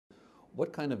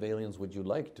What kind of aliens would you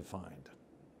like to find?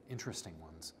 Interesting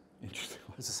ones. Interesting.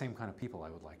 It's the same kind of people I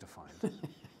would like to find.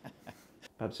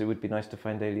 Perhaps it would be nice to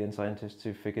find alien scientists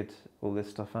who figured all this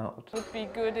stuff out. It would be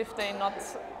good if they're not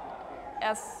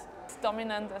as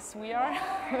dominant as we are.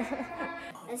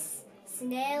 A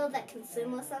snail that can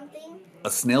swim or something.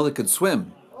 A snail that could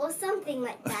swim? Or something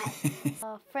like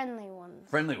that. Friendly ones.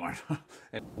 Friendly one.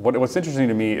 What's interesting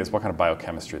to me is what kind of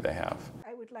biochemistry they have.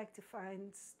 I would like to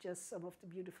find just some of the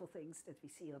beautiful things that we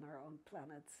see on our own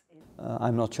planet.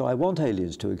 I'm not sure I want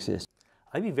aliens to exist.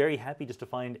 I'd be very happy just to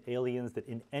find aliens that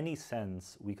in any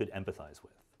sense we could empathize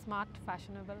with. Smart,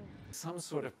 fashionable. Some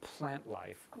sort of plant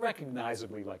life,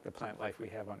 recognizably like the plant life we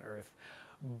have on Earth,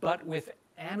 but with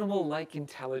animal-like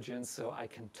intelligence so I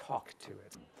can talk to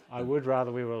it. I would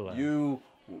rather we were alone. You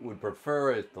would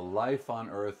prefer it the life on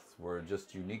Earth were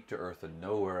just unique to Earth and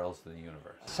nowhere else in the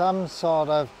universe. Some sort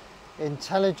of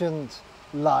intelligent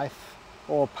life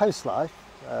or post-life.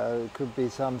 It could be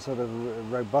some sort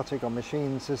of robotic or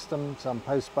machine system, some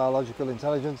post-biological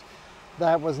intelligence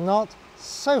that was not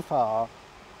so far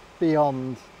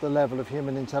beyond the level of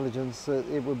human intelligence that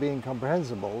it would be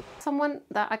incomprehensible. Someone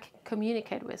that I could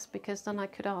communicate with, because then I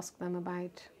could ask them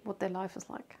about what their life is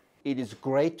like. It is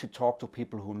great to talk to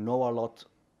people who know a lot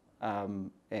and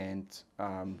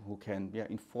who can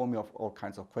inform you of all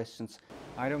kinds of questions.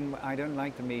 I don't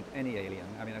like to meet any alien.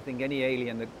 I mean, I think any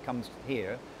alien that comes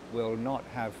here will not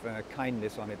have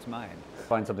kindness on its mind.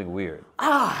 Find something weird.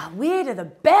 Ah, weirder the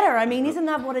better. I mean, isn't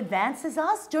that what advances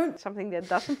us? Something that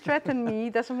doesn't threaten me,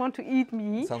 doesn't want to eat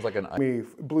me. Sounds like an... Me,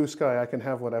 blue sky, I can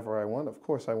have whatever I want. Of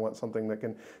course I want something that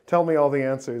can tell me all the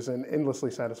answers and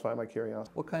endlessly satisfy my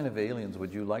curiosity. What kind of aliens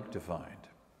would you like to find?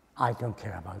 I don't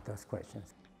care about those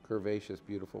questions. Curvaceous,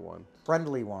 beautiful ones.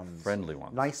 Friendly ones. Friendly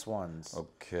ones. Nice ones.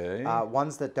 Okay.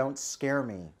 Ones that don't scare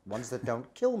me. Ones that don't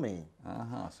kill me.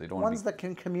 So you don't ones that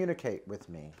can communicate with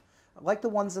me. Like the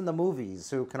ones in the movies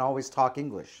who can always talk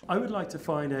English. I would like to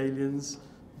find aliens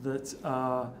that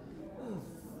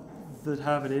that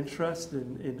have an interest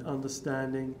in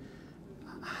understanding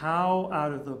how,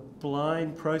 out of the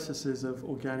blind processes of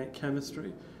organic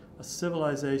chemistry, a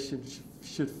civilization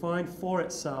should find for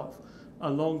itself a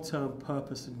long-term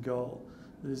purpose and goal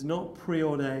that is not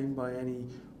preordained by any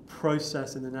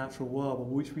process in the natural world, but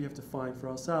which we have to find for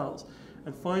ourselves.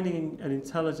 And finding an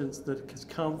intelligence that has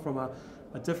come from a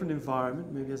different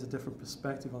environment, maybe has a different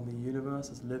perspective on the universe,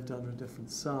 has lived under a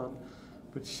different sun,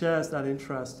 but shares that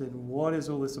interest in what is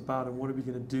all this about and what are we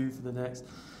going to do for the next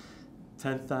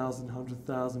 10,000,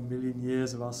 100,000, million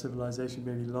years of our civilization,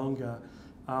 maybe longer.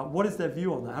 What is their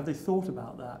view on that? Have they thought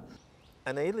about that?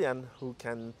 An alien who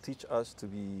can teach us to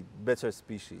be better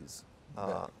species.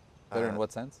 Better in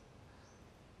what sense?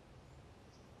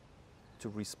 To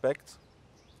respect,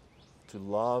 to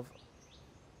love,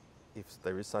 if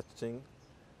there is such thing,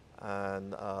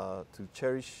 and to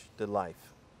cherish the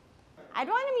life. I'd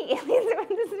want to meet aliens,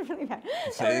 this is really bad.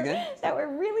 Say it again? That were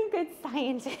really good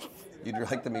scientists. You'd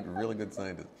like to meet really good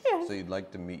scientists. Yeah. So you'd like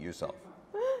to meet yourself.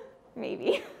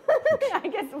 Maybe. I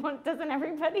guess, doesn't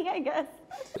everybody, I guess?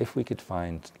 If we could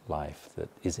find life that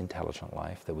is intelligent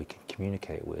life, that we can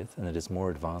communicate with, and that is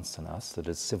more advanced than us, that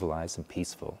is civilized and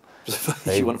peaceful.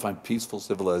 You want to find peaceful,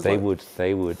 civilized life?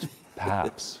 They would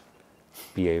perhaps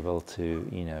be able to,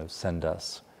 send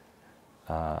us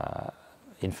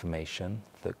information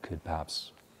that could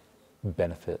perhaps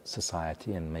benefit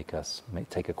society and make us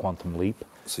take a quantum leap.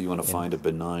 So you want to find a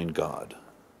benign God?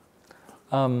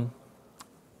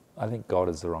 I think God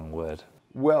is the wrong word.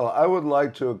 Well, I would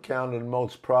like to account in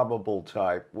most probable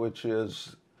type, which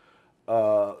is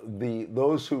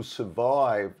those who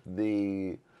survived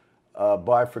the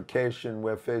bifurcation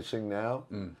we're facing now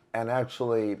and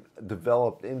actually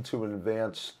developed into an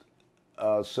advanced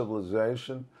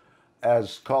civilization.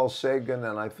 As Carl Sagan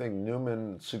and I think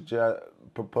Newman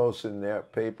proposed in their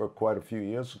paper quite a few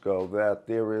years ago, that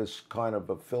there is kind of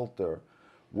a filter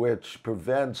which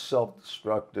prevents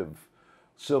self-destructive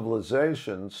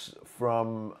civilizations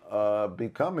from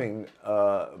becoming,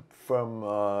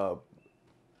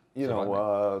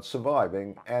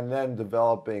 surviving and then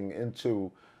developing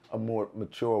into a more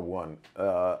mature one,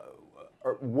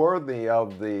 worthy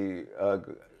of the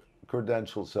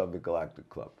credentials of the Galactic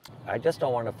Club. I just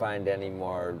don't want to find any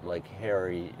more like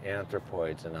hairy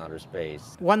anthropoids in outer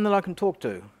space. One that I can talk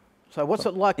to. So what's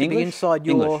it like to be inside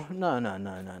your... English? No.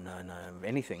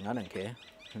 Anything, I don't care.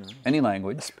 Any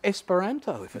language?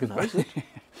 Esperanto, if it knows it.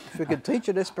 If we could teach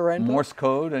it Esperanto. Morse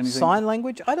code, anything? Sign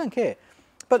language, I don't care.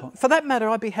 But for that matter,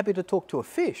 I'd be happy to talk to a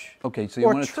fish. Okay, so you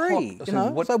or want a tree, to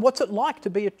talk, So what's it like to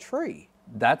be a tree?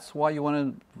 That's why you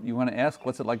want to ask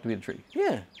what's it like to be a tree?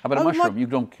 Yeah. How about a mushroom? You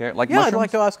don't care? Like yeah, mushrooms? I'd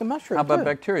like to ask a mushroom How about too.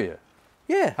 bacteria?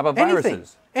 Yeah. How about anything.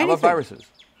 viruses? How about Anything. viruses?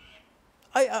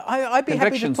 I'd be happy to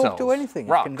Convection talk to cells, anything.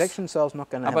 rocks. Convection cells not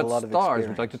going to How have a about lot of stars? experience.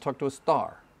 Would you like to talk to a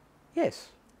star? Yes.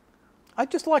 I'd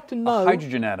just like to know... A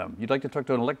hydrogen atom. You'd like to talk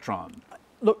to an electron.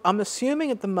 Look, I'm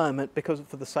assuming at the moment, because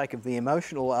for the sake of the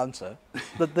emotional answer,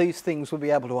 that these things will be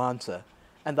able to answer,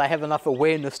 and they have enough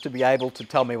awareness to be able to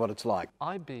tell me what it's like.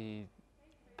 I'd be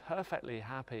perfectly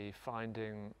happy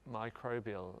finding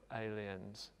microbial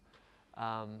aliens,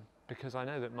 because I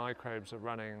know that microbes are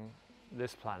running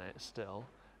this planet still,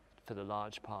 for the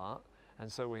large part,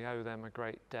 and so we owe them a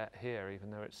great debt here, even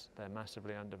though they're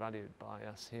massively undervalued by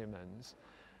us humans.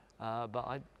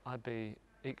 But I'd be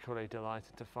equally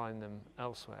delighted to find them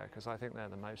elsewhere, because I think they're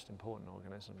the most important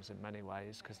organisms in many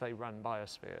ways, because they run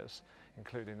biospheres,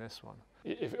 including this one.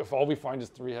 If all we find is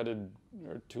three-headed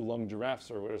or two-lunged giraffes,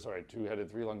 or sorry,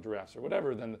 two-headed, three-lunged giraffes, or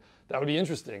whatever, then that would be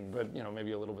interesting, but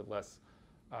maybe a little bit less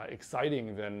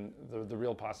exciting than the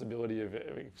real possibility of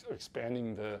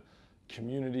expanding the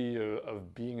community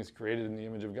of beings created in the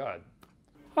image of God.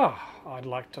 I'd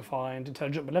like to find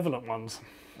intelligent, benevolent ones.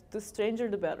 The stranger,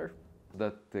 the better.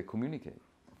 That they communicate.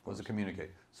 What does it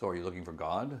communicate? So are you looking for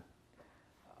God?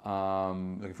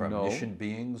 Looking for omniscient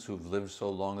beings who've lived so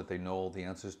long that they know all the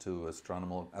answers to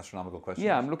astronomical questions?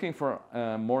 Yeah, I'm looking for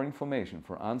more information,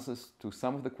 for answers to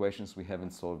some of the questions we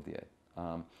haven't solved yet.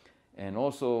 And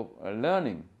also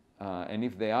learning. And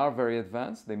if they are very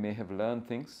advanced, they may have learned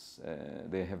things.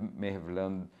 May have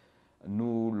learned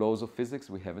new laws of physics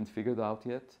we haven't figured out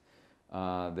yet.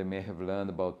 They may have learned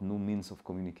about new means of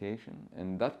communication.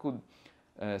 And that could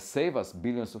save us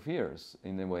billions of years,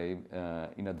 in a way,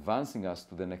 in advancing us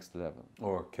to the next level.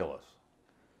 Or kill us.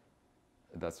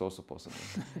 That's also possible.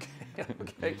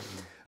 Okay.